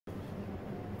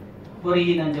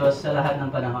Purihin ang Diyos sa lahat ng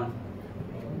panahon.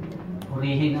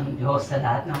 Purihin ang Diyos sa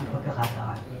lahat ng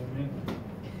pagkakataon.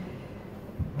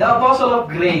 The Apostle of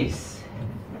Grace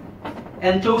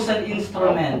and chosen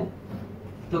instrument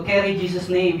to carry Jesus'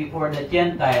 name before the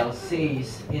Gentiles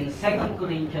says in 2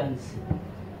 Corinthians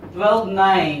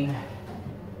 12:9,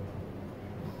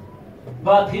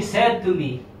 "But he said to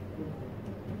me,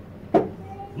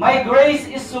 my grace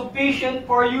is sufficient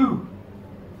for you,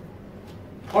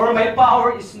 for my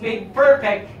power is made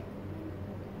perfect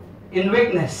in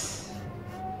weakness.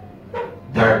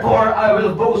 Therefore, I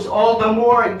will boast all the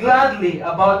more gladly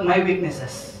about my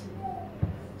weaknesses,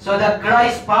 so that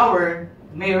Christ's power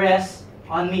may rest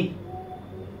on me."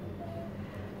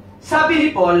 Sabi ni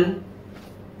Paul,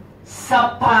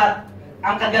 sapat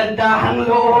ang kagandahang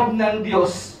loob ng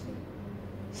Diyos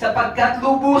sapagkat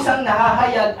lubusang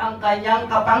nahahayag ang kanyang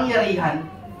kapangyarihan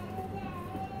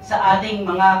sa ating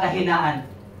mga kahinaan.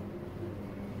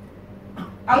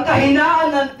 Ang kahinaan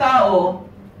ng tao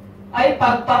ay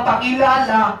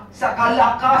pagpapakilala sa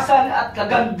kalakasan at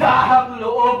kagandahang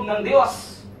loob ng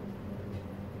Diyos.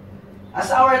 As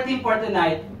our theme for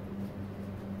tonight,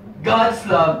 God's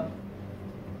love,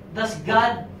 does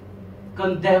God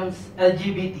condemns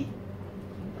LGBT?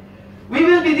 We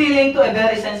will be dealing to a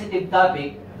very sensitive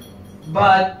topic,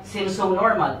 but seems so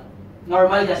normal.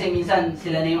 Normal kasi minsan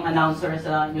sila na yung announcer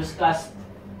sa newscast,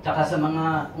 tsaka sa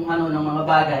mga kung ano ng mga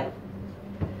bagay.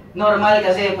 Normal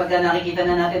kasi pagka nakikita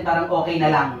na natin parang okay na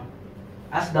lang,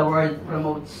 as the word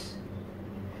promotes.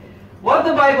 What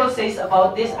the Bible says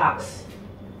about these acts?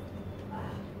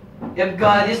 If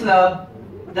God is love,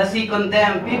 does He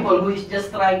condemn people who is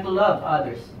just trying to love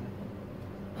others?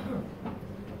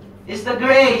 Is the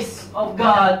grace of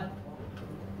God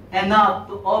enough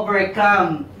to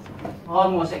overcome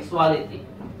homosexuality?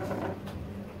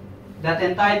 That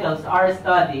entitles our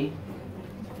study,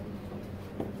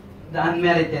 The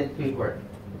Unmerited Favor.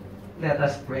 Let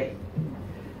us pray.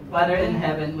 Father in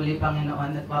heaven, muli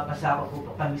Panginoon, nagpapasako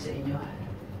po kami sa inyo.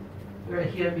 We are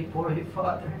here before you,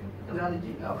 Father,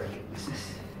 acknowledging our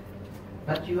weaknesses.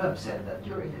 But you have said that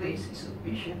your grace is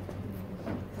sufficient.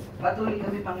 Patuloy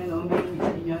kami, Panginoon, humingi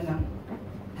sa inyo ng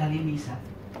kalinisan,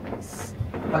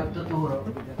 pagtuturo.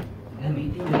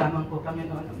 Gamitin niyo lamang po,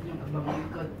 Panginoon, ang inyong abang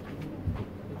lingkod.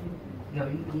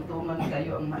 Gawing tungtungan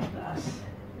kayo ang maitaas.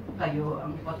 Kayo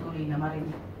ang patuloy na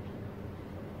marinig.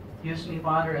 Use me,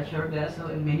 Father, as your vessel,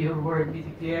 and may your word be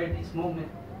declared this moment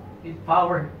with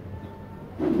power.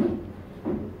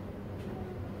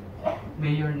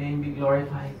 May your name be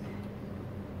glorified.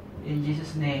 In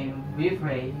Jesus' name, we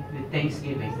pray with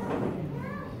thanksgiving.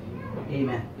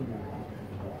 Amen.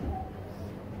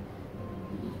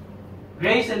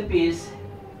 Grace and peace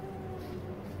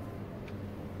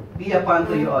be upon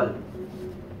to you all,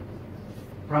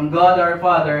 from God our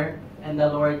Father and the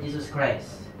Lord Jesus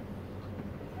Christ.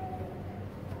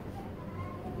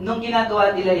 Nung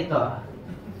ginagawa nila ito,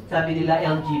 sabi nila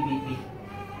LGBT.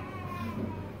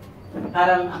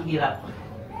 Parang ang hirap.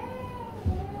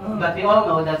 But we all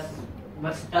know that's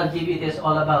what LGBT is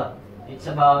all about. It's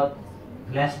about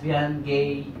lesbian,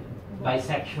 gay,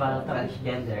 bisexual,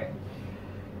 transgender.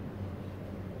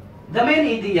 The main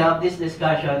idea of this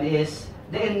discussion is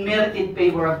the unmerited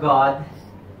favor of God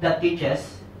that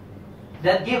teaches,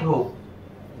 that give hope,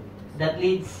 that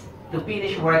leads to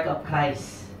finished work of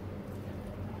Christ.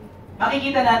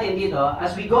 Makikita natin dito,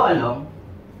 as we go along,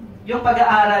 yung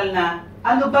pag-aaral na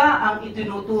ano ba ang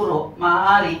itinuturo,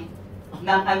 maaari,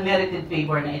 ng unmerited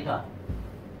favor na ito.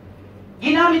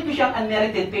 Ginamit ko siyang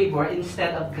unmerited favor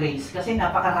instead of grace kasi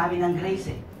napakarami ng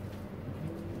grace eh.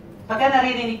 Pagka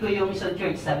naririnig ko yung isang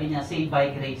church, sabi niya, saved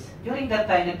by grace. During that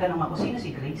time, nagtanong ako, sino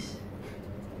si Grace?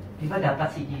 Diba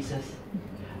dapat si Jesus?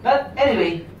 But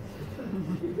anyway,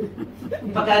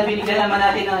 pagka binigyan naman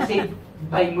natin ng saved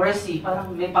by mercy,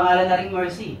 parang may pangalan na rin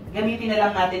mercy. Gamitin na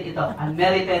lang natin ito,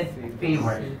 unmerited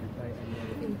favor.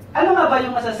 Ano nga ba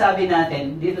yung masasabi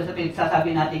natin dito sa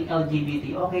pinagsasabi nating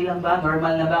LGBT? Okay lang ba?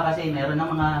 Normal na ba? Kasi meron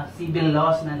ng mga civil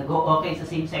laws na nag-o-okay sa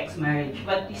same-sex marriage.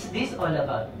 But is this all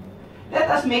about? Let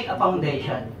us make a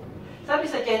foundation. Sabi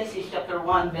sa Genesis chapter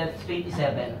 1, verse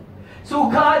 27,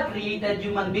 "So God created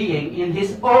human being in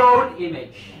His own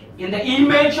image. In the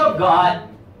image of God,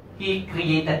 He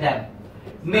created them.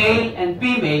 Male and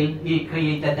female, He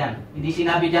created them." Hindi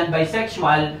sinabi dyan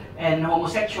bisexual and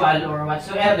homosexual or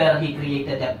whatsoever, He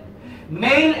created them.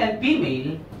 Male and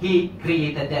female, He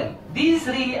created them. This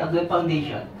is really a good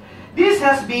foundation. This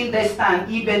has been the stand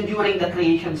even during the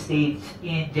creation stage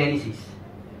in Genesis.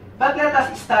 But let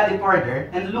us study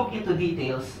further and look into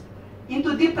details,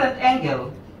 into different angle,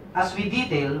 as we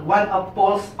detail one of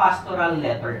Paul's pastoral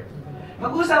letter.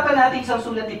 Mag-uusapan natin sa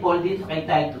sulat ni Paul dito kay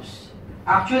Titus.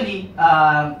 Actually,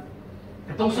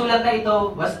 itong sulat na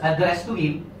ito was addressed to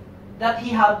him that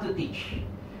he had to teach.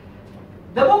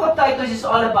 The book of Titus is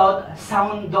all about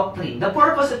sound doctrine. The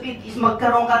purpose of it is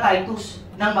magkaroon ka, Titus,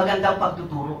 ng magandang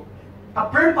pagtuturo. A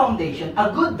firm foundation,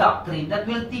 a good doctrine that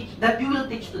you will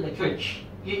teach to the church.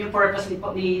 Yun yung purpose ni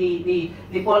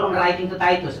Paul on writing to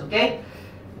Titus, okay?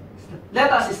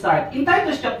 Let us start. In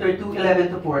Titus chapter 2,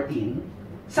 11 to 14,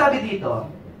 sabi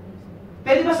dito,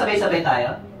 pwede ba sabay-sabay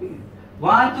tayo?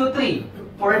 1, 2,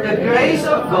 3. For the grace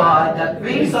of God that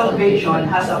brings salvation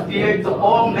has appeared to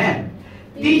all men,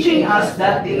 teaching us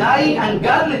that denying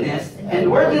ungodliness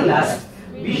and worldly lust,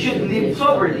 we should live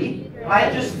soberly,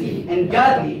 righteously, and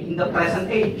godly in the present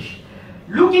age,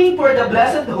 looking for the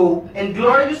blessed hope and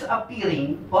glorious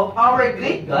appearing of our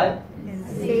great God and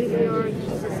Savior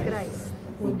Jesus Christ,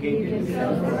 who gave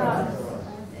himself for us,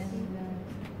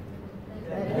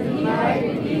 that he might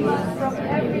redeem us from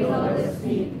every lawless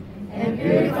deed, and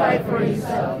purify for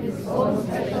himself his own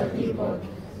special people,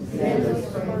 zealous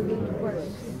for good works.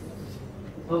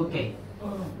 Okay.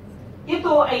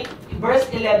 Ito ay verse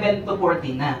 11 to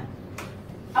 14 na.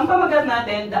 Ang pamagat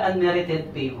natin, the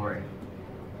unmerited favor.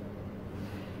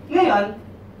 Ngayon,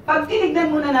 pag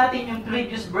tinignan muna natin yung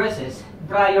previous verses,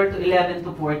 prior to 11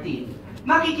 to 14,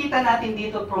 makikita natin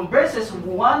dito from verses 1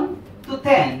 to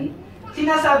 10,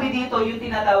 sinasabi dito yung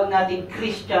tinatawag nating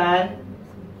Christian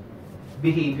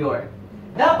behavior.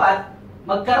 Dapat,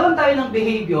 magkaroon tayo ng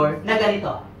behavior na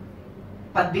ganito.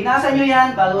 Pag binasa nyo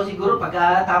yan, bago siguro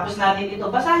pagkatapos natin ito,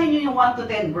 basahin nyo yung 1 to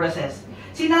 10 verses.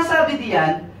 Sinasabi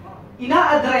diyan,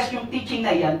 ina-address yung teaching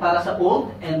na yan para sa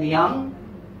old and young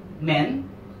men,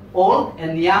 old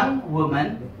and young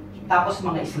women, tapos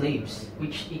mga slaves,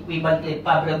 which equivalent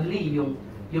probably yung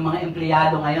mga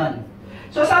empleyado ngayon.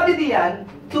 So sabi diyan,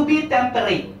 to be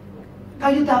temperate.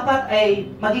 Kayo dapat ay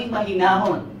maging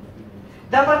mahinahon.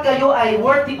 Dapat kayo ay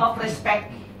worthy of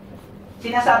respect.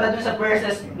 Sinasabi dun sa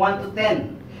verses 1 to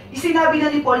 10. Isinabi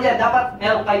na ni Paul yan, dapat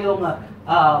meron kayong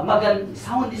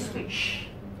sound speech.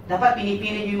 Dapat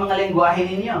pinipili nyo yung mga lengguwahe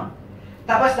ninyo.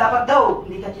 Tapos dapat daw,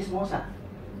 hindi ka chismosa.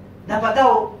 Dapat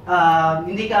daw,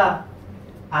 hindi ka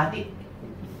adik.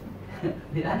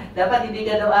 Dapat hindi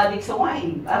ka daw adik sa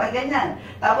wine. Parang ganyan.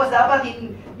 Tapos dapat,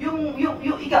 yung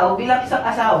ikaw bilang isang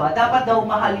asawa, dapat daw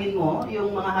mahalin mo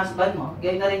yung mga husband mo.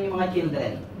 Gaya na rin yung mga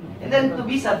children. And then to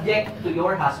be subject to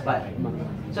your husband.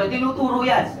 So, tinuturo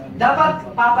yan. Dapat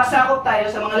papasakop tayo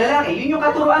sa mga lalaki. Yun yung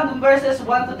katuruan ng verses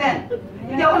 1 to 10.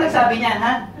 Hindi ako nagsabi niyan,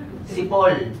 ha? Si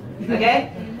Paul.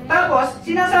 Okay? Tapos,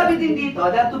 sinasabi din dito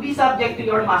that to be subject to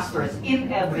your masters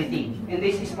in everything. And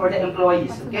this is for the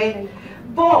employees. Okay?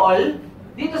 Paul,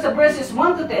 dito sa verses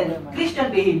 1 to 10,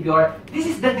 Christian behavior, this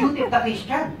is the duty of the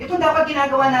Christian. Ito dapat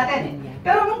ginagawa natin.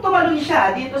 Pero nung tumalon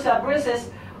siya dito sa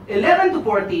verses 11 to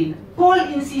 14,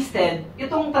 Paul insisted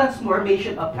itong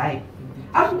transformation of life.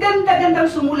 Ang ganda-gandang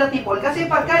sumulat ni Paul kasi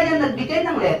pagka yan nagbigay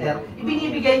ng letter,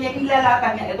 ibinibigay niya,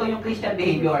 ilalatan niya, ito yung Christian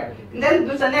behavior. And then,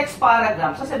 dun sa next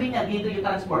paragraph, sasabihin niya, dito yung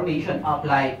transformation of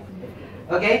life.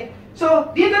 Okay?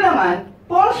 So, dito naman,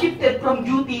 Paul shifted from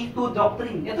duty to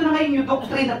doctrine. Ito na ngayon yung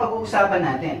doctrine na pag-uusapan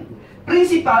natin.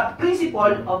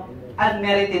 Principle of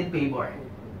unmerited favor.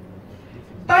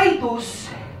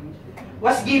 Titus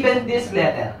was given this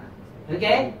letter.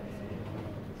 Okay?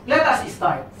 Let us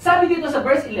start. Sabi dito sa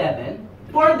verse 11,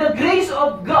 for the grace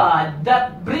of God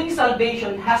that brings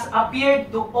salvation has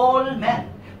appeared to all men.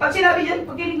 Pag sinabi yan,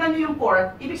 pag tinignan nyo yung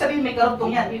 4, ibig sabihin may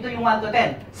karugtong yan. Ito yung 1 to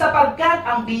 10. Sapagkat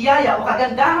ang biyaya o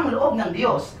kagandahang loob ng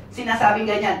Diyos, sinasabing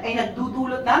ganyan, ay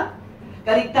nagdudulot ng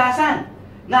kaligtasan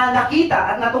na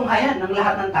nakita at natunghayan ng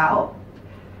lahat ng tao.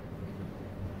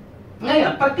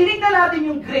 Ngayon, pag tinignan natin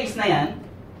yung grace na yan,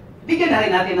 bigyan na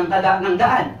rin natin ng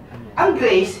daan. Ang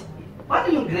grace, paano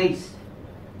yung grace?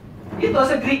 Ito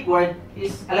sa Greek word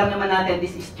is, alam naman natin,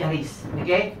 this is charis.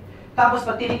 Okay? Tapos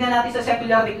pag tinignan natin sa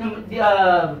secular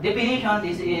definition,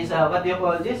 this is, what do you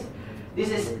call this?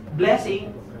 This is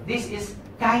blessing, this is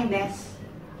kindness,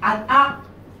 an act.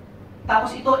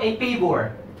 Tapos ito ay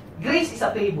favor. Grace is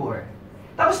a favor.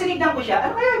 Tapos tinignan ko siya,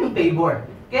 ano kaya yung favor?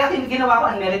 Kaya ginawa ko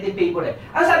unmerited favor eh.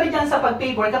 Ang sabi dyan sa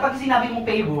pag-favor, kapag sinabi mong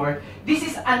favor, this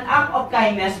is an act of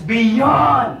kindness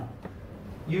beyond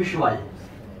usual.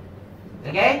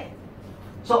 Okay?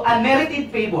 So, unmerited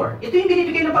favor. Ito yung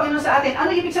binibigay ng Panginoon sa atin. Ano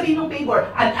ibig sabihin ng favor?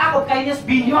 An act of kindness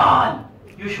beyond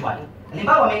usual.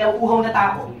 Halimbawa, may nauuhaw na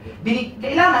tao.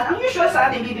 Kailangan, ang usual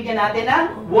sa atin, bibigyan natin ng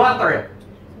water.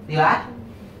 Di ba?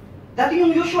 Dati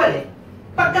yung usual eh.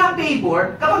 Pagka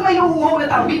favor, kapag may nauuhaw na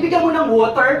tao, bibigyan mo ng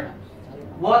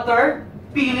water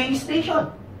filling station.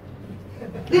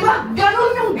 Di ba?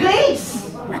 Ganon yung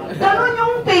grace. Ganon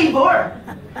yung favor.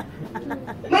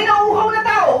 May nauuhaw na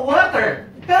tao, water.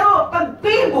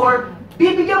 favor,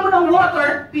 bibigyan mo ng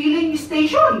water filling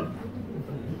station.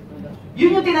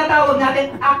 Yun yung tinatawag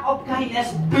natin act of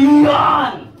kindness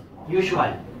beyond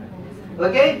usual.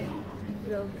 Okay?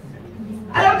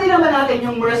 Alam din naman natin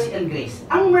yung mercy and grace.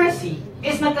 Ang mercy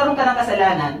is nagkaroon ka ng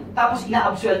kasalanan, tapos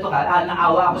inaabsuelto ka,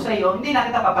 naawa ako sa iyo, hindi na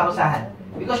kita paparusahan.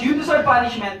 Because you deserve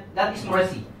punishment, that is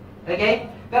mercy. Okay?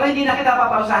 Pero hindi na kita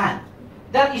paparusahan.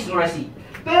 That is mercy.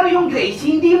 Pero yung grace,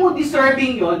 hindi mo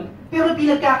deserving yun, pero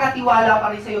pinagkakatiwala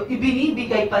pa rin sa'yo,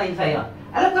 ibinibigay pa rin sa'yo.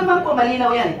 Alam naman po,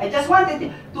 malinaw yan. I just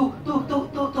wanted to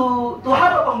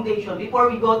have a foundation before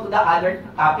we go to the other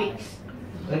topics.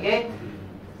 Okay?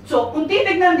 So, kung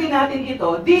titignan din natin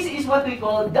ito, this is what we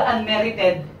call the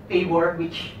unmerited favor,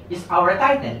 which is our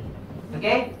title.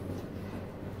 Okay?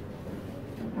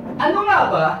 Ano nga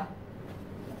ba?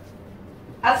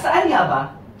 At saan nga ba?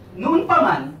 Noon pa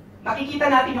man, makikita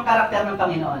natin yung karakter ng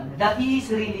Panginoon, that He is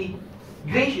really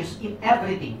gracious in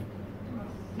everything.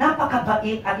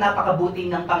 Napakabait at napakabuting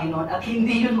ng Panginoon at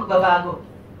hindi yun magbabago.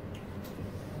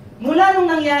 Mula nung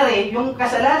nangyari yung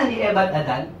kasalanan ni Eva at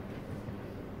Adan,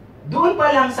 doon pa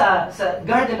lang sa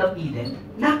Garden of Eden,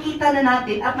 nakita na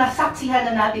natin at nasaksihan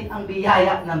na natin ang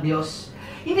biyaya ng Diyos.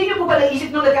 Hindi niyo po ba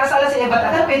naisip nung nagkasala si Eva at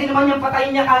Adan, pwede naman niyang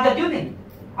patayin niya kagad yun eh.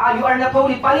 You are not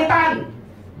holy, palitan!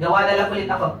 Gawa na lang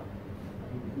ulit ako.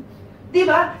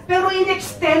 Diba? Pero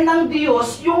in-extend ng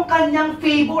Diyos yung kanyang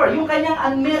favor, yung kanyang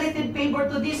unmerited favor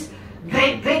to these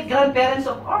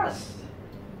great-great-grandparents of ours.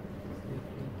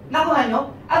 Nakuha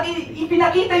nyo? At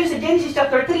ipinakita yun sa Genesis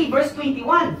chapter 3, verse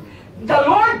 21. The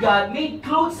Lord God made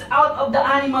clothes out of the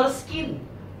animal skin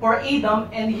for Adam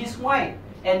and his wife,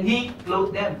 and He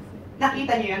clothed them.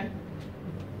 Nakita niyo yun?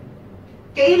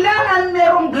 Kailangan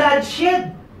merong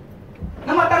bloodshed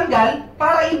na matanggal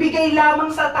para ibigay lamang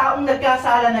sa taong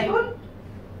nagkasala na yun.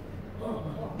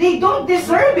 They don't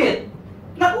deserve it.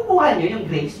 Nakukuha niyo yung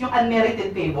grace, yung unmerited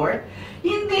favor?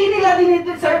 Hindi nila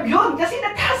dinideserve yun kasi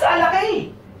nagkasala ka eh.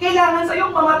 Kailangan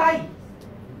sa'yong mamatay.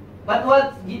 But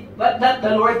what that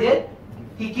the Lord did?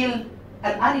 He killed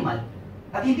an animal.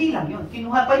 At hindi lang yun.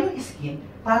 Kinuha pa yung skin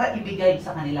para ibigay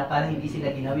sa kanila para hindi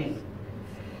sila ginawin.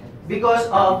 Because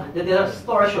of the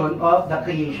distortion of the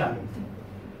creation.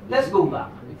 Let's go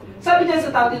back. Sabi dyan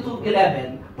sa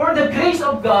 32:11, for the grace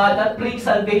of God that brings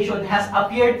salvation has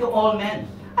appeared to all men.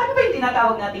 Ano ba yung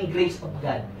tinatawag nating grace of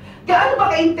God? Gaano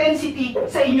ba ka-intensity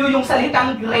sa inyo yung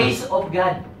salitang grace of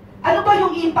God? Ano ba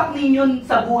yung impact ninyo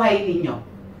sa buhay ninyo?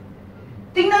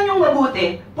 Tingnan nyo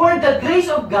mabuti, for the grace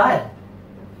of God.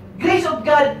 Grace of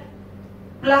God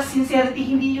plus sincerity,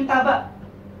 hindi yung taba.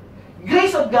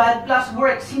 Grace of God plus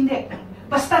works, hindi.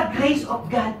 Basta grace of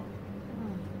God.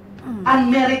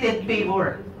 Unmerited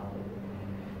favor.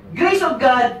 Grace of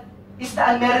God is the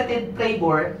unmerited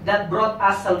favor that brought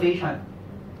us salvation.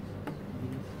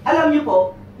 Alam niyo po,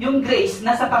 yung grace,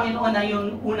 nasa Panginoon na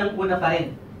yung unang-una pa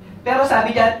rin. Pero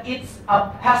sabi diyan, it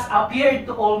has appeared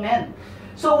to all men.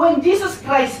 So when Jesus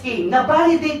Christ came,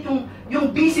 na-validate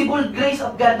yung visible grace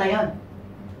of God na yan.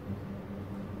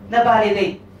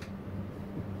 Na-validate.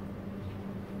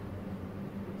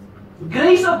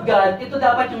 Grace of God, ito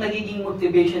dapat yung nagiging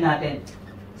motivation natin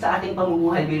sa ating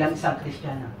pamumuhay bilang isang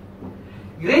Kristiyano.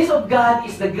 Grace of God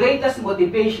is the greatest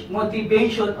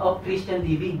motivation of Christian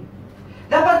living.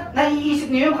 Dapat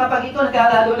naiisip niyo yung kapag ito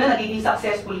nagkalalo na nagiging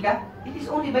successful ka, it is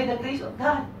only by the grace of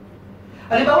God.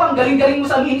 Halimbawa, ang galing-galing mo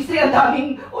sa ministry, ang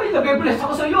daming, uy, nabibless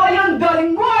ako sa iyo, ayan,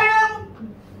 galing mo, ayan!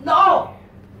 No!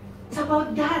 It's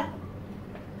about God.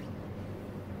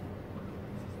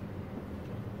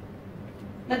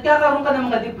 Nagkakaroon ka ng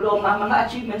mga diploma, mga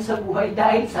achievements sa buhay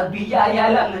dahil sa biyaya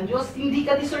lang ng Diyos, hindi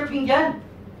ka deserving dyan.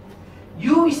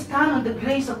 You stand on the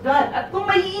grace of God. At kung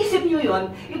maiisip nyo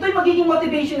yun, ito'y magiging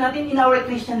motivation natin in our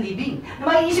Christian living. Na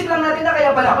maiisip lang natin na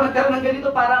kaya pala ako nagkaroon ng ganito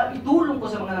para itulong ko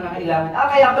sa mga nangangailangan.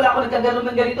 Kaya pala ako nagkaroon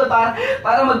ng ganito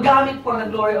para maggamit for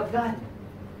the glory of God.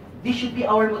 This should be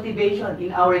our motivation in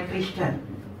our Christian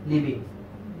living.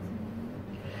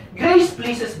 Grace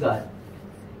pleases God.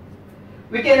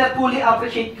 We cannot fully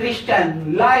appreciate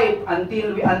Christian life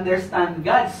until we understand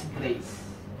God's grace.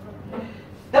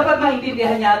 Dapat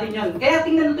maintindihan natin yun. Kaya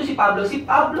tingnan nito si Pablo. Si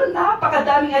Pablo,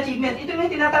 napakadaming achievement. Ito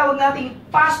yung tinatawag nating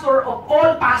pastor of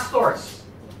all pastors.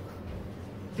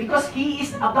 Because he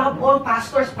is above all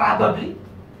pastors, probably.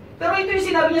 Pero ito yung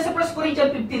sinabi niya sa 1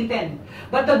 Corinthians 15:10.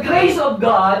 But the grace of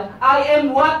God, I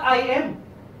am what I am.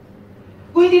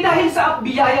 Kung hindi dahil sa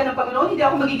biyaya ng Panginoon, hindi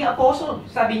ako magiging apostle,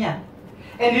 sabi niya.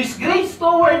 And His grace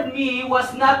toward me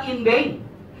was not in vain.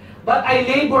 But I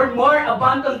labored more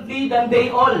abundantly than they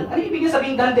all. Ano ibig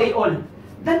sabihin than they all?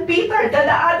 Than Peter, than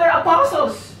the other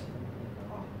apostles.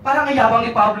 Parang ayabang ni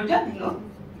Pablo dyan, no?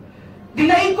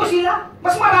 Dinaig ko sila.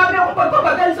 Mas marami akong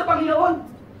pagpapagal sa Panginoon.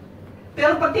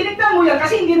 Pero pag tinignan mo yan,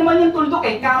 kasi hindi naman yung tuldok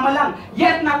eh, kama lang.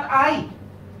 Yet not I,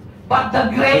 but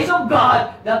the grace of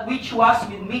God that which was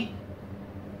with me.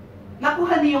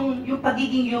 Nakuha niyo yung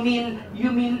pagiging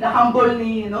humble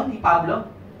ni Pablo?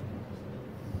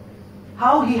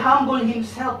 How he humbled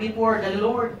himself before the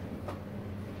Lord.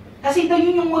 Kasi ito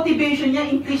yun yung motivation niya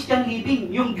in Christian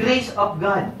living, yung grace of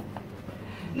God.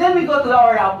 Then we go to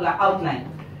our outline.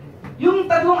 Yung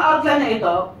tatlong outline na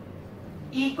ito,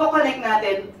 i-connect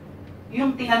natin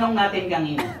yung tinanong natin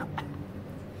kanina.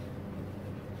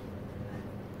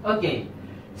 Okay.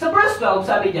 Sa verse 12,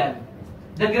 sabi dyan,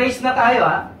 the grace na tayo,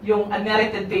 yung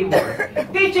unmerited favor,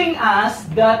 teaching us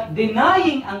that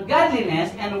denying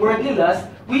ungodliness and worldly lust,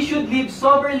 we should live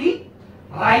soberly,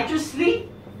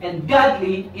 righteously, and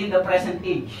godly in the present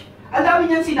age. Ang dami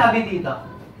niyang sinabi dito.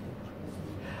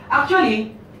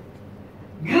 Actually,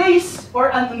 grace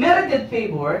or unmerited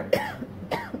favor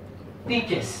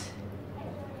teaches.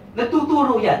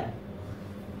 Nagtuturo yan.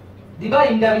 Di ba?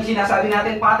 Yung daming sinasabi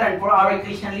natin pattern for our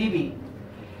Christian living.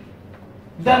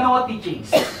 The no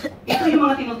teachings. Ito yung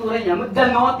mga tinuturan niya. The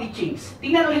no teachings.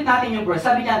 Tingnan ulit natin yung verse.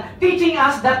 Sabi niya, teaching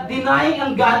us that denying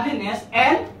ungodliness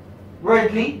and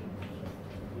worldly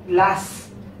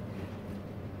lust.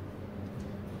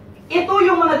 Ito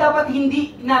yung mga dapat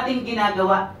hindi natin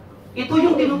ginagawa. Ito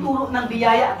yung tinuturo ng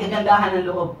biyaya at kagandahan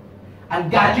ng loob.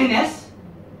 Ungodliness,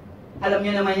 alam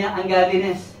niyo naman yan,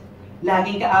 ungodliness.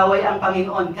 Laging kaaway ang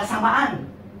Panginoon, kasamaan.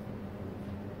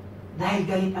 Dahil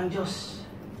galit ang Diyos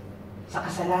sa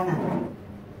kasalanan.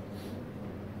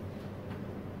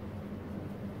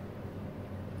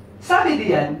 Sabi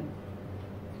diyan,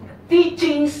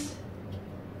 teachings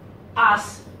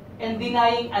us and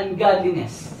denying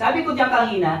ungodliness. Sabi ko diyan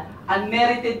kanina,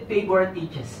 unmerited favor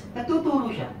teaches.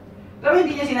 Nagtuturo siya. Pero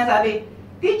hindi niya sinasabi,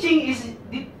 teaching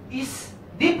is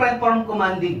different from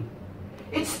commanding.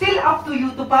 It's still up to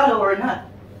you to follow or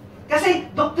not. Kasi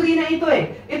doktrina ito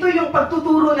eh. Ito yung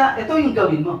pagtuturo na, ito yung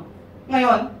gawin mo.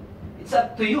 Ngayon, it's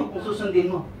up to you kung susundin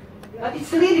mo. But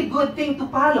it's really good thing to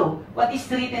follow what is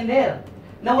written there.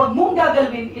 Na huwag mong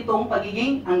gagalawin itong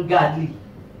pagiging ungodly.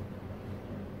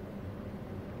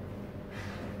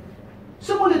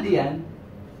 Sumunod diyan,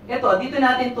 ito, dito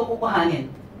natin ito kukuhanin.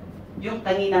 Yung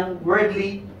kaninang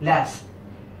worldly lust.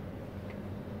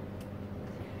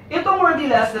 Itong worldly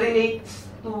lust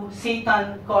relates to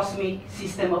Satan's cosmic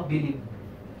system of belief.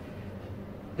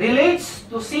 Relates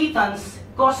to Satan's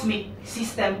cosmic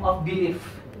system of belief.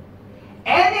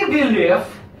 Any belief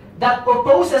that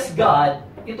opposes God,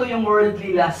 ito yung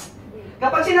worldly lust.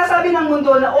 Kapag sinasabi ng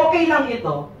mundo na okay lang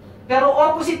ito, pero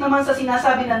opposite naman sa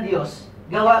sinasabi ng Diyos,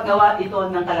 gawa-gawa ito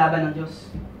ng kalaban ng Diyos.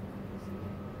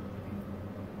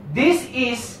 This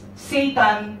is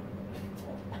Satan's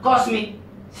cosmic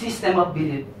system of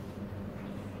belief.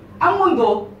 Ang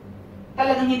mundo,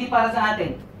 talagang hindi para sa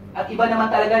atin. At iba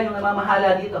naman talaga yung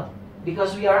namamahala dito.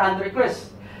 Because we are under curse.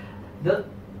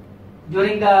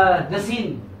 During the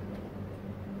sin.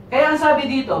 Kaya ang sabi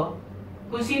dito,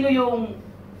 kung sino yung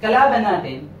kalaban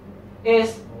natin,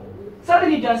 is, sabi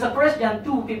ni John sa 1 John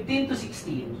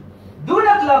 2:15-16, do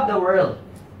not love the world.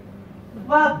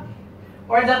 Wag.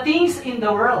 Or the things in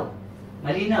the world.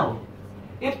 Malinaw.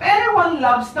 If anyone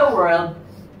loves the world,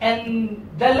 and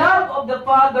the love of the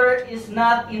Father is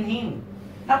not in him.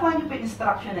 Nakuha niyo pa yung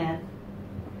instruction na yan?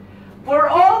 For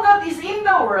all that is in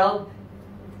the world,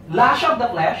 lust of the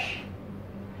flesh,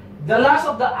 the lust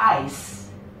of the eyes,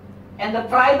 and the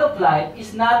pride of life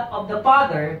is not of the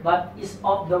Father, but is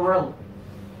of the world.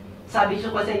 Sabi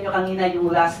ko sa inyo kanina yung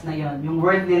lust na yon, yung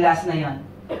worldly lust na yon.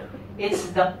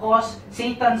 It's the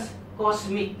Satan's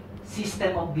cosmic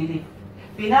system of belief.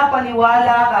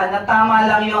 Pinapaniwala ka na tama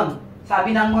lang yon.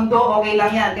 Sabi ng mundo, okay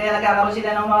lang yan. Kaya nagkakaroon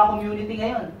sila ng mga community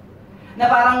ngayon. Na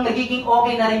parang nagiging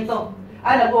okay na rin to.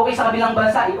 Nag-okay sa kabilang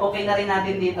bansa, okay na rin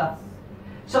natin dito.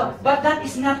 So, but that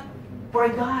is not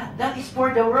for God. That is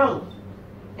for the world.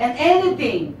 And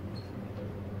anything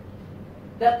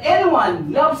that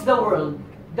anyone loves the world,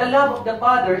 the love of the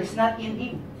Father is not in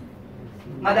him.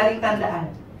 Madaling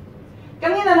tandaan.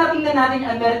 Kanina natingnan natin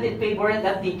yung unmerited favor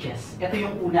that teaches. Ito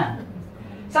yung una.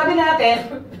 Sabi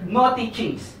natin, no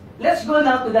teachings. Let's go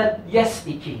now to the yes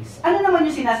teachings. Ano naman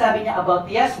yung sinasabi niya about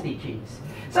yes teachings?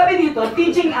 Sabi dito,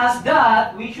 teaching us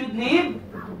that we should live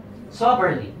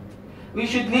soberly. We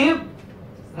should live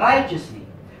righteously.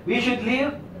 We should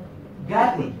live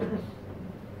godly.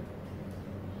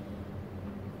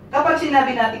 Kapag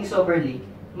sinabi nating soberly,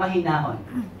 mahinahon.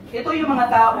 Ito yung mga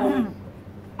taong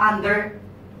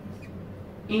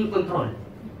in control.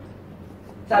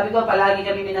 Sabi ko, palagi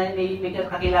kami may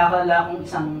kakilala akong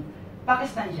isang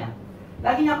Pakistan siya.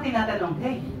 Lagi niya ako tinatanong,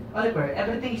 hey, Oliver,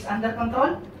 everything is under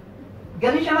control?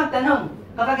 Ganun siya magtanong.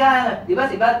 Kapag, di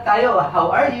ba tayo,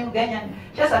 how are you? Ganyan.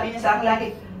 Siya sabi niya sa akin lagi,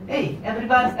 hey,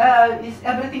 everybody, is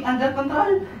everything under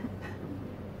control?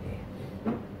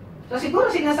 So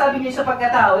siguro sinasabi niya sa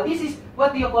pagkatao, this is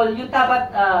what you call, yung dapat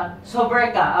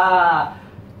sober ka,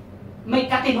 may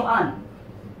katinuan.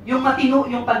 Yung matino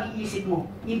yung pag-iisip mo,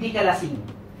 hindi ka lasing.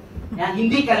 Yan,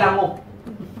 hindi ka lango.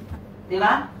 Di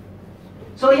ba?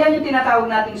 So yan yung tinatawag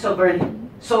nating soberly.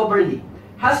 Soberly.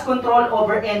 Has control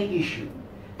over any issue.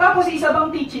 Tapos isa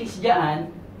pang teachings diyan,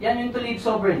 yan yung to live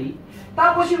soberly.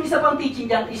 Tapos yung isa pang teaching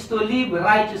diyan is to live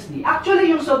righteously.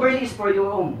 Actually, yung soberly is for your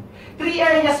own. 3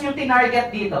 areas yung tinarget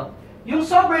dito. Yung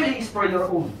soberly is for your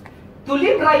own. To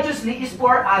live righteously is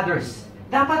for others.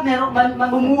 Dapat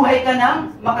mamumuhay ka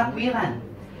ng makatwiran.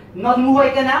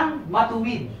 Mamumuhay ka ng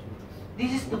matuwid.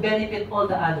 This is to benefit all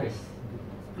the others.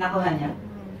 Nakuha niya?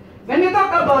 When you talk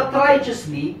about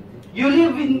righteously, you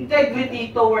live with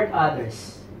integrity toward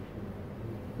others.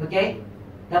 Okay?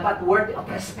 Dapat word of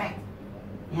respect.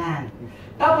 Yan.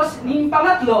 Tapos, yung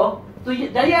pangatlo,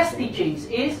 the last teachings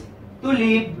is to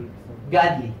live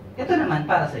godly. Ito naman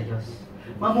para sa Diyos.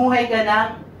 Mamuhay ka ng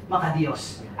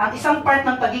makadiyos. Ang isang part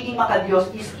ng pagiging makadiyos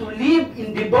is to live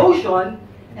in devotion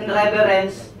and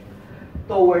reverence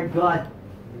toward God.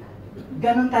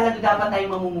 Ganon talaga dapat tayo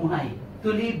mamumuhay. To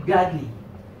live godly.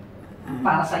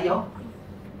 Para sa iyo,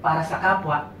 para sa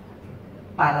kapwa,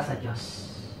 para sa Diyos.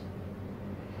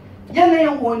 Yan na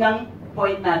yung unang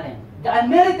point natin. The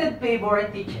unmerited favor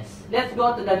teaches. Let's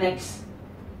go to the next.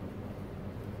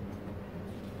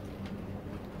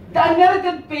 The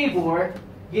unmerited favor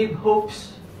give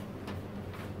hopes.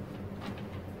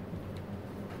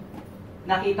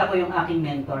 Nakita ko yung aking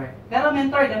mentor. Pero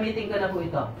mentor, gamitin ko na po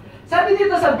ito. Sabi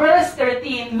dito sa verse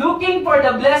 13, looking for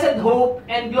the blessed hope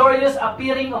and glorious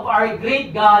appearing of our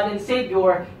great God and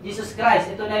Savior, Jesus Christ.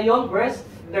 Ito na yung verse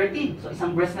 13. So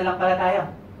isang verse na lang pala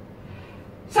tayo.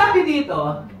 Sabi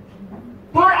dito,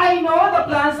 for I know the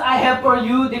plans I have for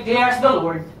you, declares the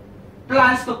Lord,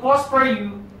 plans to prosper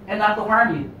you and not to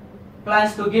harm you.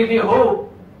 Plans to give you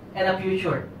hope and a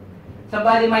future.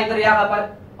 Somebody might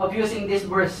react of using this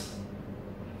verse.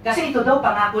 Kasi ito daw,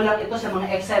 pangako lang ito sa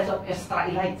mga exiles of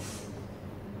Israelites.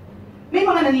 May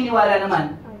mga naniniwala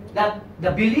naman that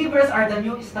the believers are the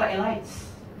new Israelites.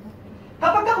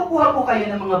 Kapag nakukuha po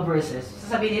kayo ng mga verses,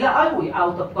 sasabihin nila, ay,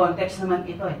 out of context naman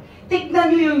ito eh.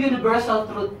 Tignan nyo yung universal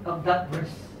truth of that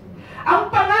verse. Ang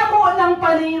pangako ng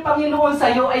Panginoon sa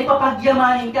iyo ay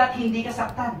papagyamanin ka at hindi ka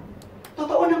saktan.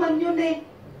 Totoo naman yun eh.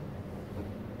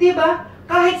 Diba?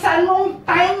 Kahit sa anong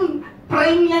time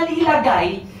frame yan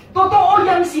ilagay, totoo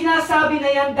yung sinasabi na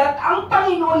yan that ang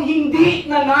Panginoon hindi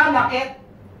nananakit.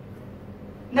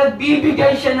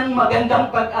 Nagbibigay siya ng magandang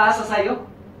pag-asa sa iyo.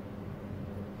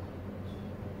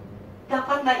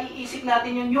 Dapat naiisip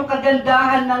natin yung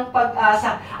kagandahan ng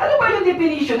pag-asa. Ano ba yung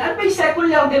definition? Ano ba yung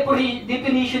secular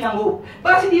definition ng hope?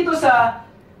 Base dito sa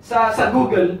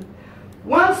Google,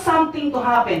 want something to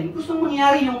happen. Gusto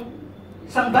mangyari yung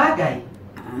isang bagay.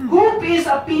 Hope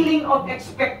is a feeling of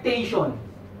expectation.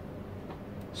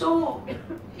 So,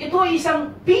 ito ay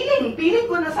isang feeling.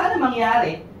 Feeling ko na sana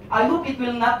mangyari. I hope it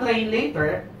will not rain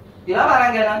later. Di ba?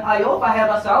 Parang ganun, I hope I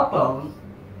have a cell phone.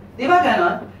 Di ba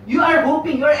ganun? You are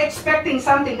hoping, you're expecting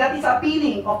something. That is a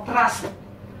feeling of trust.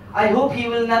 I hope He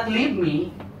will not leave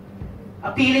me.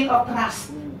 A feeling of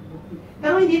trust.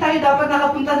 Pero hindi tayo dapat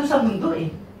nakapunta doon sa mundo eh.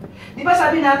 Di ba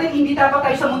sabi natin, hindi dapat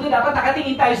tayo sa mundo, dapat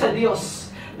nakatingin tayo sa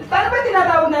Diyos. Ano ba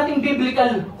tinatawag nating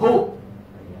biblical hope?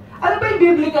 Ano ba yung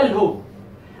biblical hope?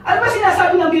 Ano ba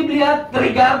sinasabi ng Biblia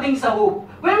regarding sa hope?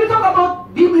 When we talk about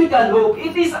biblical hope,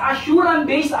 it is assurance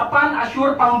based upon a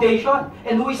sure foundation.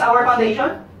 And who is our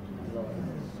foundation?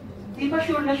 Di ba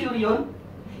sure na sure yun?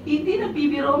 Hindi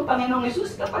nagbibiro ang Panginoong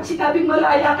Yesus kapag sinabing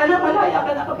malaya ka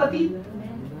na kapatid.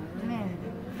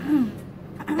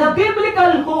 The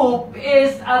biblical hope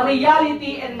is a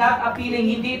reality and not a feeling.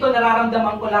 Hindi ito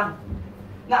nararamdaman ko lang.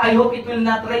 Na I hope it will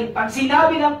not rain. Pag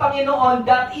sinabi ng Panginoon,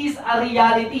 that is a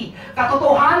reality.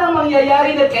 Katotohanan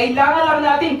mangyayari na kailangan lang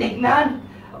natin tignan.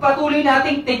 Patuloy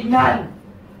nating tignan.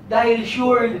 Dahil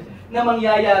sure na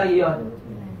mangyayari yon.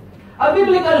 A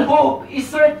biblical hope is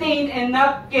certain and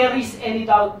not carries any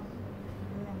doubt.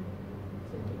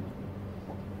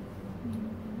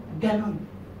 Ganon.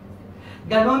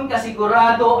 Ganon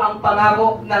kasigurado ang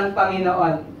pangako ng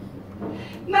Panginoon.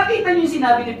 Nakita niyo yung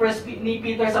sinabi ni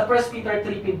Peter sa 1 Peter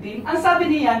 3:15? Ang sabi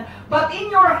niyan, but in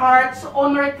your hearts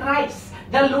honor Christ,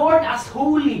 the Lord as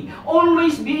holy,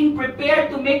 always being prepared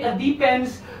to make a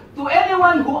defense to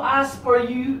anyone who asks for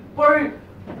you, for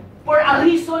a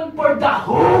reason for the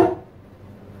hope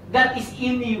that is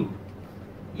in you.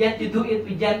 yet you do it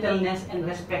with gentleness and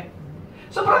respect.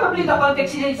 So probably the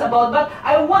context here is about, but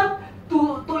I want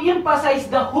to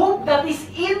emphasize the hope that is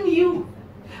in you.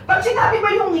 Pag sinabi ba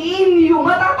yung in you,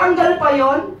 matatanggal pa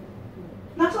yon?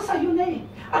 Nasa sayo na eh.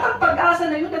 At ang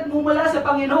pag-asa na yun nagmumula sa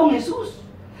Panginoong Jesus.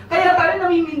 Kaya tayo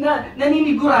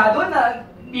naninigurado na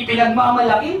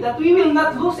ipinagmamalaki that we will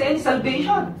not lose any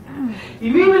salvation.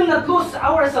 We will not lose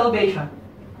our salvation.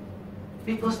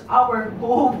 Because our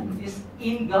hope is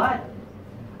in God.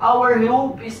 Our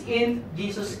hope is in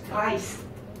Jesus Christ.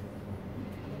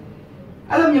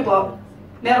 Alam niyo po,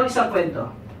 meron isang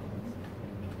kwento.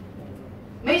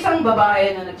 May isang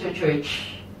babae na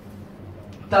nag-church.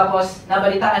 Tapos,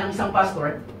 nabalitaan ng isang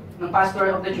pastor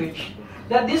of the church,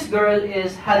 that this girl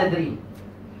had a dream.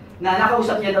 Na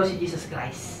nakausap niya daw si Jesus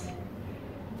Christ.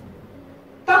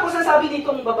 Tapos, ang sabi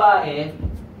nitong babae,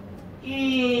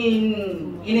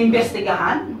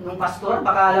 inimbestigahan ng pastor,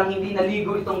 baka lang hindi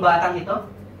naligo itong batang ito,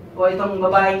 o itong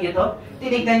babaeng ito.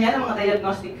 Tinignan niya ng mga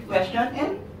diagnostic question,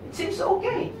 and it seems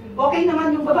okay. Okay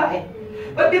naman yung babae.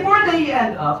 But before they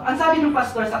end up, ang sabi ng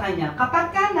pastor sa kanya,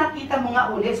 kapag ka nakita mo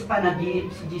nga ulit sa panaginip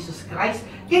si Jesus Christ,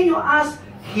 can you ask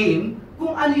Him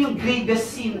kung ano yung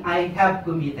gravest sin I have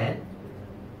committed?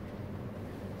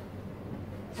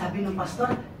 Sabi ng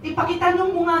pastor,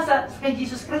 ipakitanong mo nga sa kay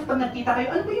Jesus Christ pag nagkita kayo,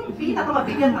 ano ba yung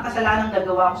pinakamabigat na kasalanang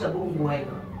nagawa ko sa buong buhay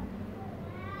ko?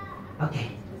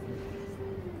 Okay.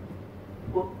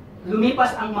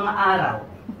 Lumipas ang mga araw.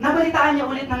 Nabalitaan niya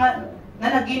ulit na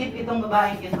naginip itong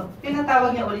babaeng ito.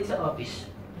 Pinatawag niya ulit sa office.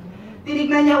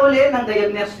 Tinignan niya ulit ng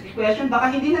diagnostic question,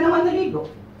 baka hindi na naman naligo.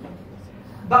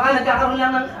 Baka nagkakaroon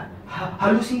lang ng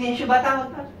hallucination ba tawag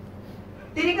pa?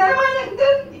 Tinignan naman, and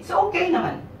then it's okay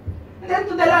naman. And then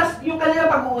to the last, yung kanilang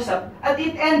pag-uusap, at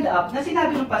it end up, na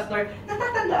sinabi ng pastor,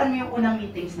 natatandaan mo yung unang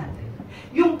meetings natin.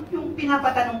 Yung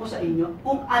pinapatanong ko sa inyo,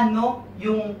 kung ano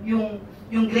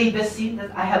yung gravest sin that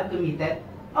I have committed.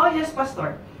 Oh yes,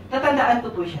 pastor. Natandaan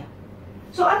ko po siya.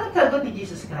 So, anong sagot ni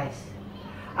Jesus Christ?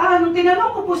 Nung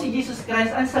tinanong ko po si Jesus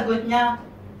Christ, ang sagot niya,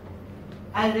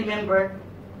 I remember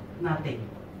nothing.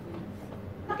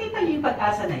 Nakita niyo yung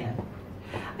pag-asa na yan?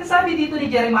 Sabi dito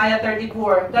ni Jeremiah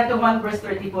 31 verse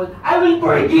 34, I will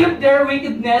forgive their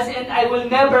wickedness and I will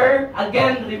never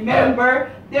again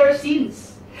remember their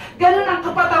sins. Ganun ang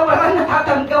kapatawaran na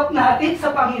tatanggap natin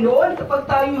sa Panginoon kapag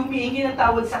tayo humihingi ng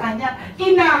tawad sa Kanya.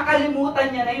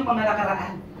 Kinakalimutan niya na yung mga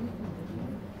nakaraan.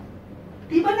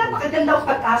 Di ba napakaganda ang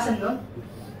pag-asa nun?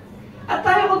 At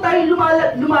tayo kung tayo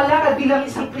lumalakad bilang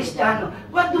isang Kristiyano,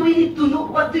 what do we need to know?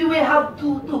 What do we have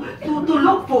to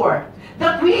look for?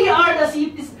 That we are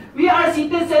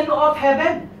citizens of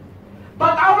heaven.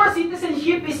 But our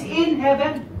citizenship is in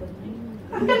heaven.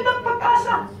 Ang gandang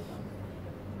pag-asa.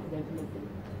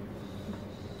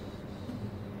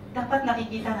 Dapat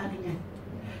nakikita natin yan.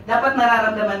 Dapat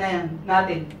nararamdaman na yan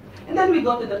natin. And then we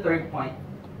go to the third point.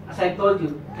 As I told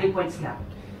you, 3 points lang.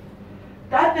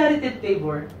 The unmerited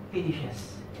favor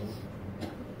finishes.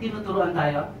 Tinuturuan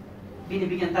tayo,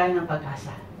 binibigyan tayo ng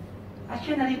pag-asa. At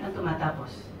siya na rin ang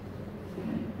tumatapos.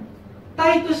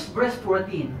 Titus verse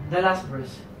 14, the last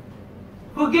verse.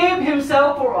 Who gave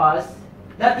Himself for us,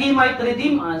 that He might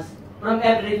redeem us from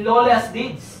every lawless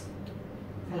deeds.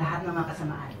 Sa lahat ng mga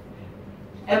kasamaan.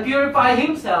 And purify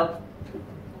Himself,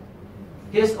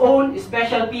 His own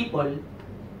special people,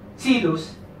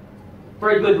 zealous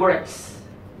for good works.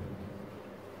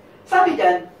 Sabi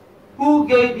dyan, who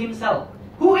gave Himself?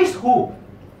 Who is who?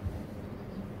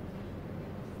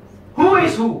 Who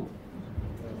is who?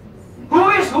 Who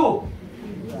is who?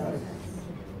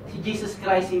 Si Jesus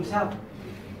Christ Himself.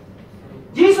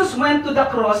 Jesus went to the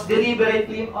cross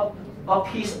deliberately of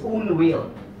His own will.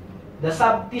 The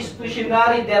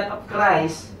substitutionary death of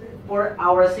Christ for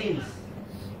our sins.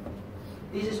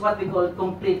 This is what we call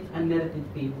complete unmerited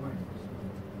favor.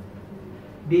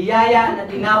 Biyaya na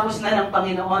tinapos na ng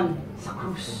Panginoon sa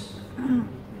krus.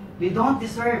 We don't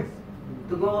deserve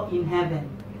to go in heaven.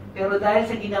 Pero dahil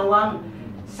sa ginawang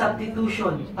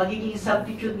substitution, pagiging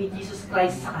substitute ni Jesus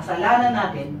Christ sa kasalanan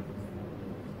natin,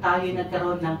 tayo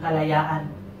nagkaroon ng kalayaan,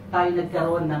 tayo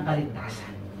nagkaroon ng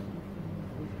kaligtasan.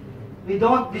 We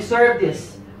don't deserve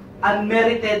this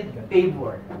unmerited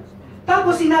favor.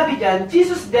 Tapos sinabi dyan,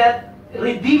 Jesus' death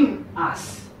redeemed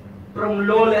us from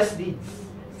lawless deeds.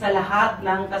 Sa lahat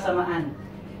ng kasamaan.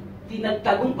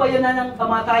 Tinagtagumpayan na ng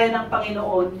kamatayan ng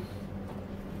Panginoon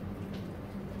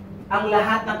ang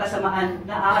lahat ng kasamaan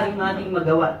na aaaring nating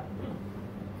magawa.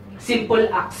 Simple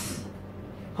acts.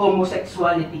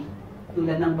 Homosexuality.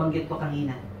 Tulad ng banggit ko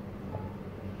kanina.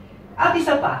 At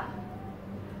isa pa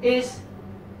is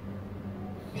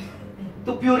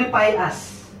to purify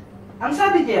us. Ang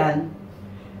sabi diyan,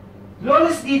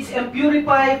 lawless deeds and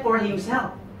purify for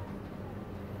himself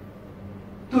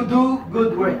to do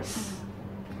good works.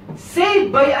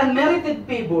 Saved by unmerited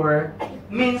favor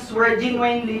means we're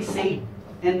genuinely saved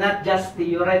and not just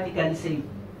theoretically saved.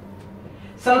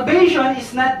 Salvation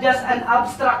is not just an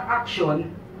abstract action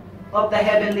of the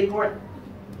heavenly court.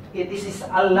 It is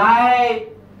a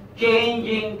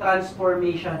life-changing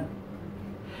transformation.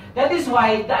 That is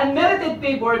why the unmerited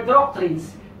favor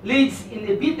doctrines leads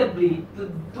inevitably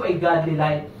to a godly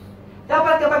life.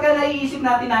 Dapat kapag naiisip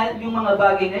natin na yung mga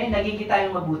bagay na yun, nagiging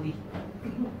tayong mabuti.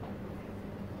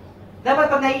 Dapat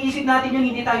pag naiisip natin yung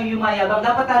hindi tayo yumayabang,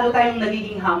 dapat talo tayong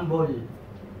nagiging humble.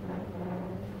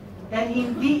 Dahil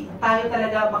hindi tayo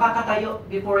talaga makakatayo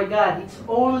before God. It's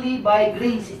only by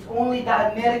grace. It's only the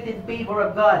unmerited favor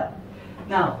of God.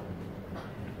 Now,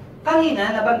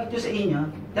 kanina, nabanggit ko sa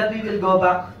inyo that we will go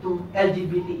back to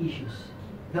LGBT issues.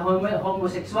 The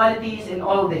homosexualities and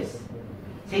all this.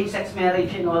 Same-sex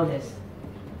marriage and all this.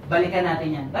 Balikan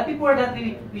natin yan. But before that,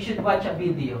 we should watch a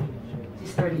video.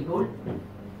 Sister Nicole,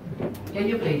 can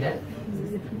you play that?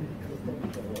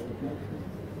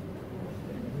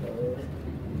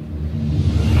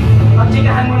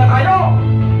 Magtsikahan muna tayo!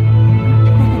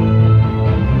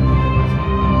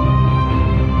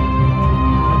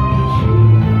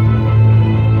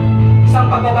 Isang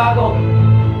pagbabago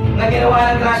na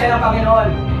ginawa ng grasya ng Panginoon.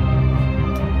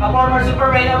 A former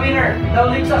Super Reyna winner, daw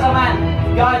ligsa sa man,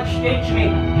 God changed me.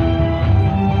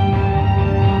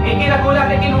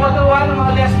 Ikinagulat at kinuwatuwa ng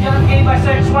mga lesbian, gay,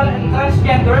 bisexual, and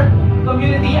transgender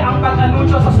community ang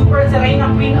pag-anunsyo sa Super Serena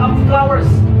Queen of Flowers.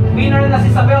 Winner na si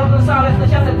Isabel Gonzalez na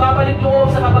siya nagbabalik loob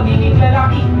sa kapagiging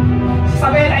lalaki. Si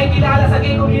Isabel ay kilala sa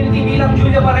gay community bilang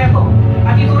Julia Barreto.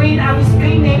 At ito rin ang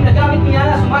screen name na gamit niya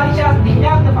na sumali siya sa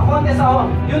tinyag na pakonte sa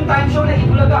yung time show na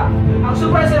Itulaga. Ang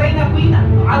Super Serena Queen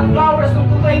at Flowers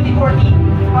noong 2014.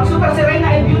 Ang Super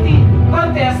Serena and Beauty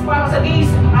Contest para sa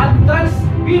gays at trans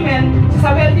women, si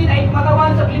Isabel din ay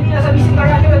kumatawan sa Pilipinas sa Miss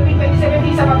International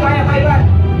 2017 sa Pattaya, Thailand.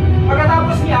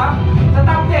 Pagkatapos niya sa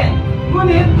top 10.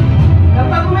 Ngunit,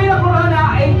 nagpatuloy na corona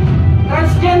ay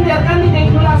transgender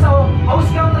candidate mula sa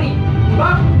host country.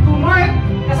 Back to Mark,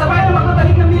 kasabay na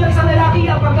magtatalig ng bilang isang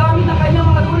lalaki ang paggamit ng kanyang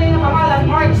mga tunay na pangalan,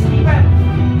 Mark Stephen.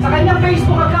 Sa kanyang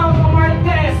Facebook account ng Mark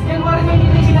Tess, January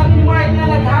 23, sinabi ni Mark na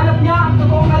naghanap niya ang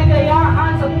totoong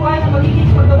kaligayahan sa buhay ng magiging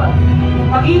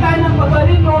pagitan ng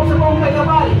pagbalik loob sa buong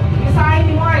pagkabal. Isahin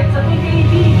ni Mark sa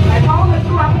 2018, I found the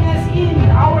true happiness in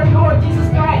our Lord Jesus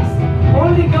Christ.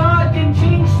 Only God can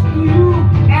change to you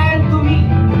and to me.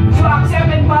 So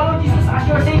accept and follow Jesus as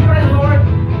your Savior and Lord.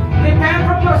 Repent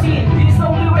from your sin. This is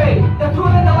the only way, the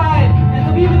truth and the life, and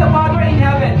to be with the Father in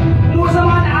heaven. Kumusta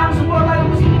man ang suporta ng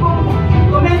positibong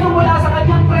komento mula sa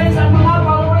kanyang friends at mga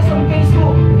followers on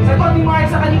Facebook. Sagot ni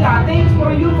Mark sa kanila, thanks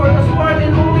for you for the support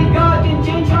and only God can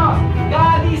change us.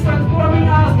 God is transforming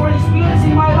us for His will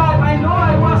in my life. I know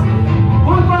I was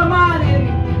good for a man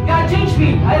and God changed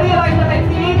me. I realized that I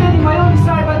created in my own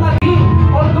desire but not Him.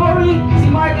 All glory, si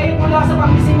Mark ay mula sa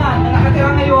Pangasinan na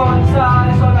nakatira ngayon sa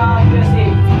Arizona, USA.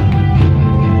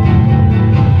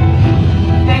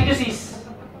 Thank you, sis.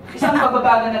 Isang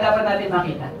pagbabago na dapat natin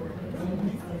makita.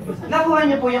 Nakuha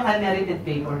niyo po yung unmerited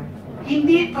favor.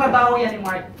 Hindi trabaho yan ni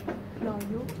Mark.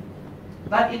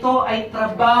 But ito ay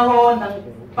trabaho ng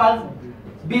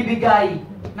pagbibigay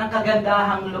ng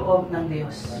kagandahang loob ng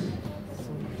Diyos.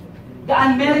 The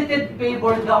unmerited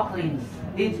favor doctrines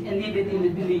leads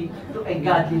inevitably to a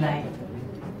godly life.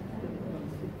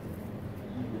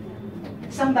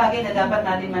 Isang bagay na dapat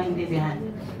natin maintindihan.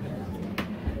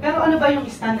 Pero ano ba yung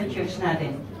stand ng church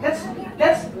natin?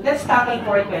 Let's tackle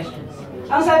 4 questions.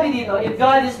 Ang sabi dito, if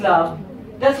God is love,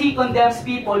 does He condemns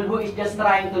people who is just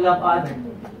trying to love others?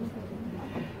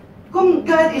 Kung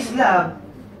God is love,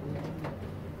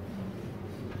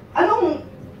 anong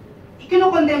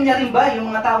kinukondemn niya rin ba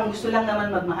yung mga taong gusto lang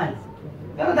naman magmahal?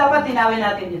 Pero dapat tinawin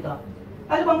natin dito.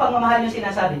 Ano bang pagmamahal yung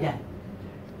sinasabi niya?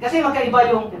 Kasi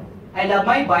magkaiba yung I love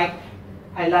my bike,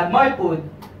 I love my food,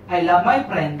 I love my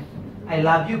friend, I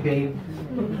love you babe,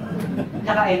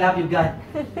 tsaka I love you God.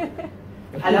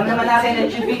 Alam naman natin that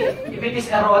if it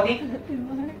is erotic,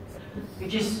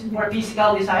 which is for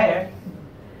physical desire,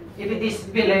 if it is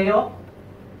phileo,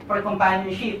 for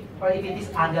companionship, or if it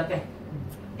is agape.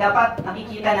 Dapat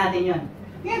nakikita natin yun.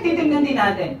 Ngayon, titignan din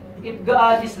natin. If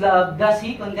God is love, does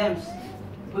He condemns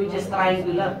who is just trying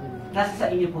to love? Nasa sa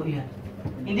inyo po yun.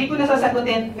 Hindi ko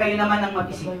nasasagutin, kayo naman ang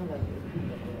mag-isip.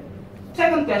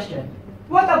 Second question.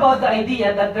 What about the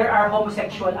idea that there are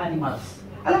homosexual animals?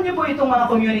 Alam niyo po itong mga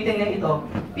community na ito,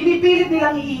 pinipilit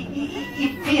nilang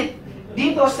i-fit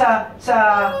dito sa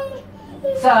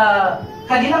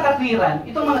kanilang katwiran,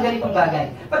 itong mga ganitong bagay.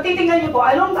 Pag titingnan niyo po,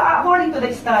 according to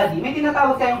the study, may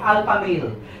tinatawag tayong alpha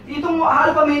male. Itong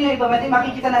alpha male na ito,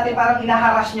 makikita natin parang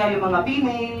inaharas niya yung mga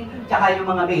female, tsaka yung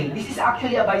mga male. This is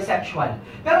actually a bisexual.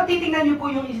 Pero titingnan niyo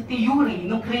po yung theory,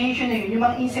 yung creation na yun, yung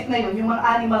mga insect na yun, yung mga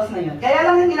animals na yun. Kaya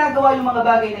lang yung ginagawa yung mga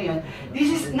bagay na yun,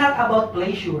 this is not about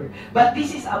pleasure, but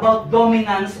this is about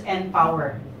dominance and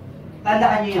power.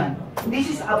 Tandaan niyo yan. This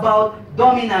is about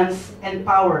dominance and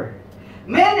power.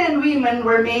 Men and women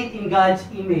were made in God's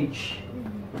image,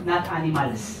 not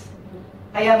animals.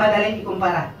 Kaya madaling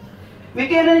ikumpara. We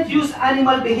cannot use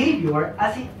animal behavior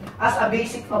as a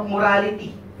basic of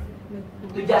morality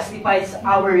to justify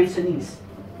our reasonings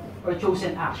or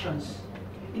chosen actions.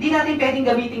 Hindi natin pwedeng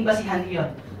gamitin basihan yun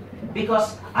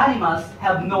because animals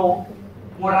have no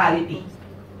morality.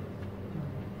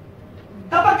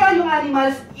 Kapag yung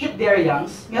animals eat their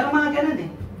youngs, merong mga ganun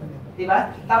eh.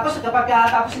 Diba? Tapos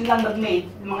tapos nilang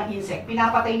mag-mate, yung mga insect,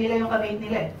 pinapatay nila yung kamate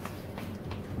nila eh.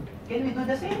 Can we do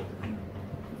the same?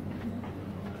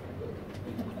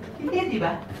 Hindi,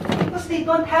 diba? Because they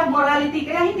don't have morality.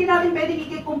 Kaya hindi natin pwedeng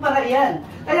ikikumpara yan.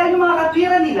 Kaya yung mga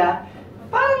katwiran nila,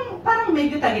 parang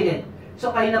medyo tagilid.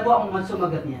 So kayo na po ang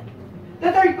sumagot niyan.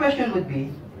 The third question would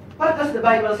be, what does the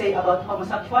Bible say about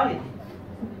homosexuality?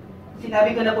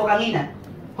 Sinabi ko na po kanina,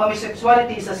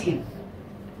 homosexuality is a sin.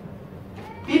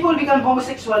 People become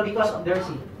homosexual because of their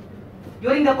sin.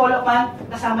 During the fall of man,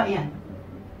 kasama iyan.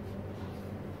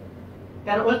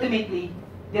 Pero ultimately,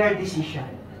 their decision.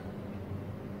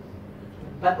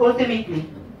 But ultimately,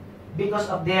 because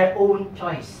of their own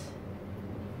choice.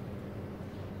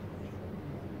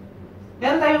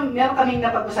 Meron kaming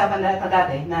napag-usapan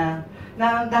dati na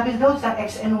dahil daw sa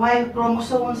X and Y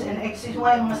chromosomes and X and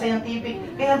Y mga scientific,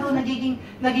 kaya doon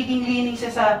nagiging leaning siya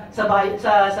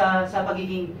sa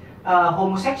pagiging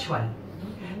homosexual.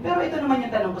 Pero ito naman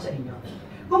yung tanong ko sa inyo.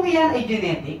 Kung iyan ay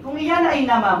genetic, kung iyan ay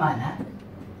namamana,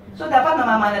 so dapat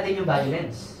namamana din yung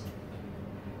violence.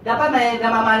 Dapat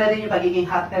namamana din yung pagiging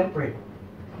hot-tempered.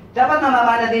 Dapat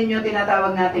namamana din yung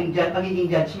tinatawag nating pagiging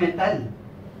judgmental.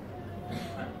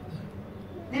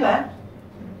 Di ba?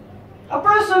 A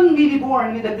person may be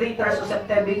born with a greater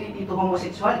susceptibility to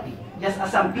homosexuality, just as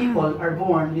some people are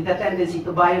born with a tendency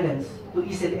to violence, to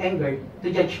easily angered, to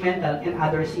judgmental, and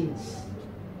other sins.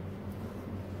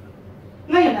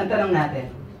 Ngayon, ang tanong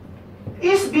natin,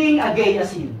 is being a gay a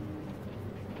sin?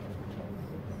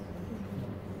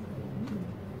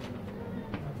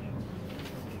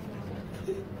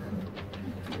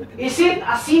 Is it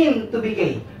a sin to be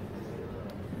gay?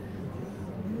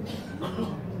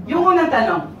 Yung unang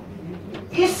tanong,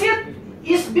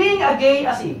 is being a gay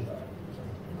a sin?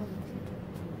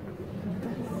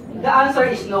 The answer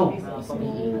is no.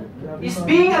 Is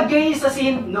being a gay is a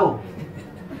sin? No.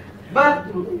 But,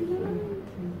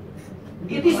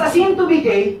 it is a sin to be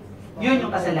gay, yun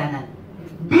yung kasalanan.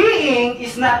 Being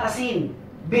is not a sin.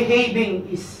 Behaving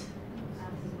is.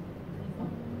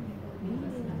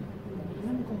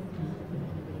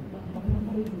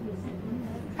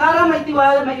 Para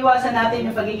maiwasan natin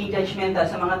yung pagiging judgmental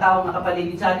sa mga taong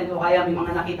nakapaligid sa atin o kaya may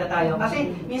mga nakita tayo.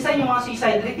 Kasi minsan yung mga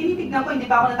suicide rate, tinitignan ko, hindi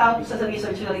pa ako natawag sa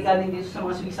research regarding dito sa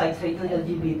mga suicide rate ng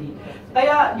LGBT.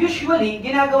 Kaya usually,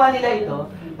 ginagawa nila ito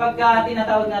pagka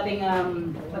tinatawag nating,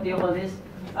 what do you call this?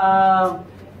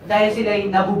 Dahil sila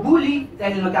ay nabubuli,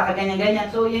 dahil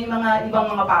magkakaganyan-ganyan. So, yan yung mga ibang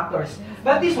mga factors.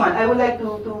 But this one, I would like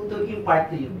to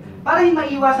impart to you. Para yung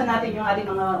maiwasan natin yung ating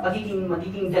mga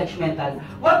magiging judgmental.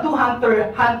 What do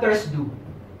hunters do?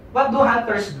 What do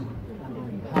hunters do?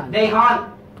 They hunt.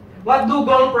 What do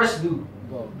golfers do?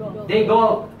 They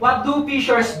golf. What do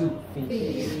fishers do?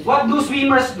 What do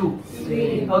swimmers do?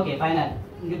 Okay, final.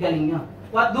 Galing nyo.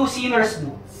 What do sinners do?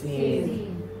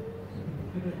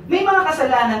 May mga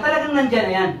kasalanan, talagang nandyan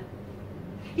na yan.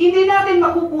 Hindi natin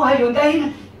makukuha yun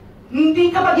dahil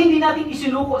kapag hindi natin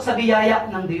isinuko sa biyaya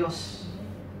ng Diyos.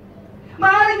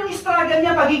 Maaaring yung struggle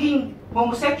niya pagiging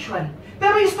homosexual.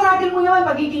 Pero yung struggle mo naman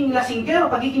pagiging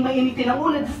lasinggero, pagiging mainitin ng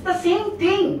ulo, it's the same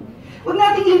thing. Huwag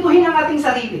nating lituhin ang ating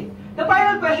sarili. The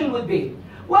final question would be,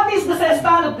 what is the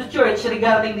stand of the church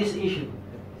regarding this issue?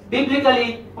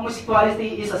 Biblically,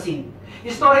 homosexuality is a sin.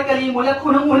 Historically, mula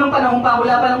unang-unang panahon pa,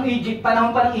 mula pa ng Egypt,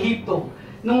 panahon pa ng Ehipto,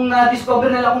 nung na-discover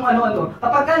nila kung ano-ano,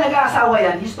 kapag ka nag-aasawa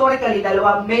yan, historically,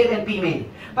 dalawa, male and female.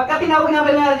 Pagka tinawag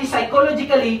natin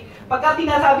psychologically, pagka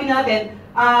tinasabi natin,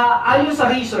 ayon sa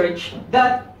research,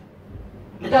 that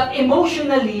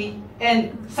emotionally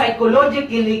and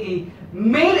psychologically,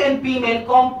 male and female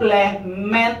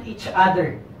complement each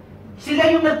other. Sila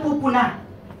yung nagpupuna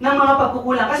ng mga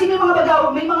pagkukulang. Kasi may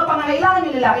mga pangangailangan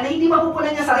yung lalaki na hindi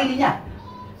mapupunan niya sarili niya.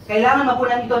 Kailangan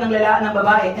mapunan ito ng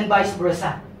babae and vice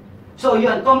versa. So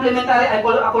yun, complementary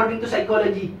according to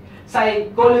psychology.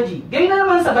 Ganyan na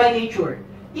naman sa by nature.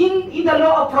 In the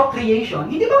law of procreation,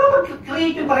 hindi ba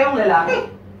kapag-create yung parehong lalaki?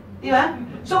 Di ba?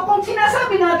 So kung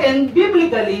sinasabi natin,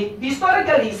 biblically,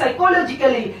 historically,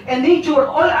 psychologically, and nature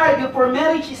all argue for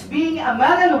marriage is being a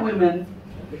man and a woman,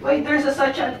 why there's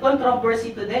such a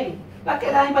controversy today? Bakit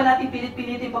kailangan pa natin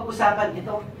pilit-pilitin pag-usapan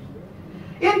ito?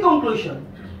 In conclusion,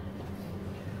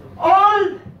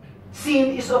 all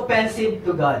sin is offensive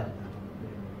to God.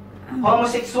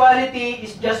 Homosexuality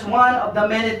is just one of the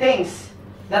many things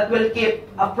that will keep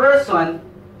a person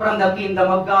from the kingdom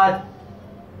of God.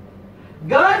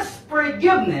 God's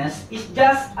forgiveness is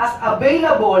just as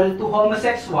available to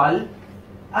homosexual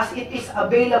as it is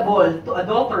available to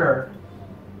adulterer,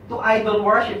 to idol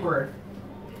worshiper,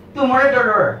 to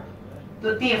murderer,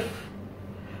 to thief.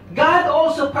 God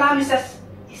also promises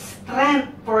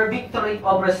strength for victory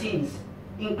over sins,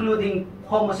 including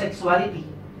homosexuality,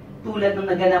 tulad ng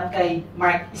naganap kay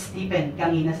Mark Stephen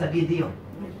kanina sa video.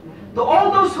 To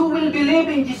all those who will believe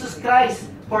in Jesus Christ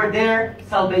for their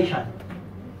salvation.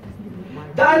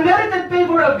 The unmerited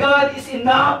favor of God is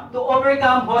enough to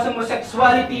overcome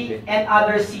homosexuality and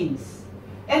other sins.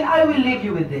 And I will leave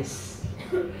you with this.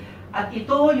 At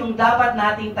ito yung dapat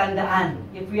nating tandaan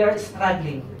if we are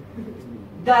struggling.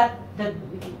 That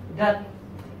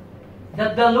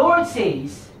the Lord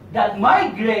says that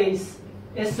my grace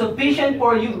is sufficient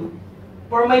for you,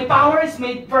 for my power is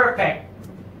made perfect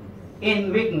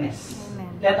in weakness. Amen.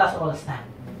 Let us all stand.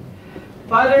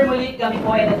 Father, muli kami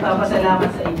po ay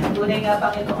nagpapasalamat sa inyo. Tunay nga,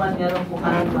 Panginoon, meron po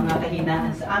kami mga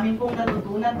kahinaan. Sa amin pong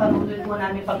natutunan, patuloy po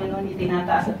namin, Panginoon,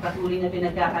 itinataas at patuloy na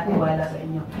pinagkakatiwala sa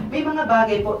inyo. May mga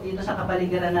bagay po dito sa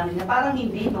kapaligiran namin na parang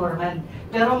hindi normal.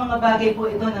 Pero mga bagay po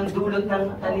ito ng dulot ng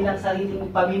kanilang sariling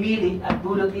pamimili at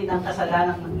dulot din ng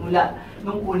kasalanan mula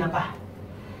nung una pa.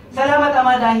 Salamat,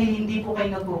 Ama, dahil hindi po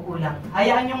kayo nagkukulang.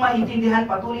 Hayaan niyong maintindihan,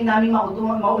 patuloy namin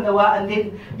maunawaan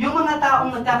din yung mga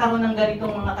taong nagkakaroon ng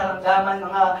ganitong mga karamdaman,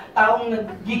 mga taong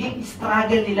nagiging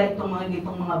struggle nila itong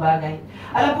mga bagay.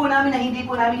 Alam po namin na hindi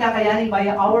po namin kakayanin by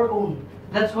our own.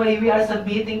 That's why we are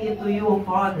submitting it to you,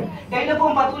 Father. Kayo na po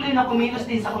ang patuloy na kumilos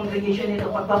din sa congregation nito.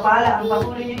 Pagpapala, ang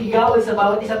patuloy niyong igawad sa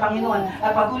bawat isa, Panginoon.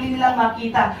 At patuloy nilang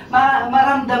makita,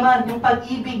 maramdaman yung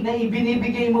pag-ibig na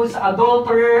ibinibigay mo sa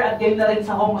adulterer at gayon na rin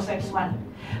sa homosexual.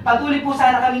 Patuloy po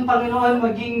sana kaming, Panginoon,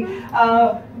 maging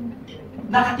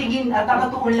nakatingin at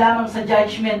nakatuon lamang sa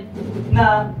judgment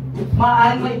na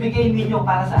maaaring maibigay ninyo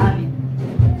para sa amin.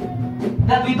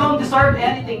 That we don't deserve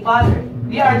anything, Father.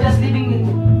 We are just living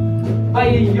by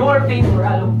your favor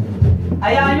alone.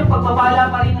 Hayaan niyo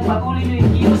pagpapala pa rin ang patuloy niyo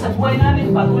yung kilos sa buhay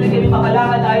namin, patuloy kami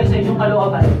makalakad ayon sa inyong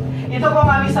kalooban. Ito po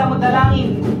ang aming samod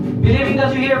dalangin, believing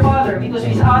that you hear, Father, because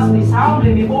we ask this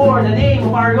humbly before the name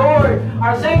of our Lord,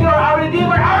 our Savior, our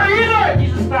Redeemer, our Healer,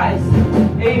 Jesus Christ.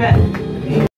 Amen.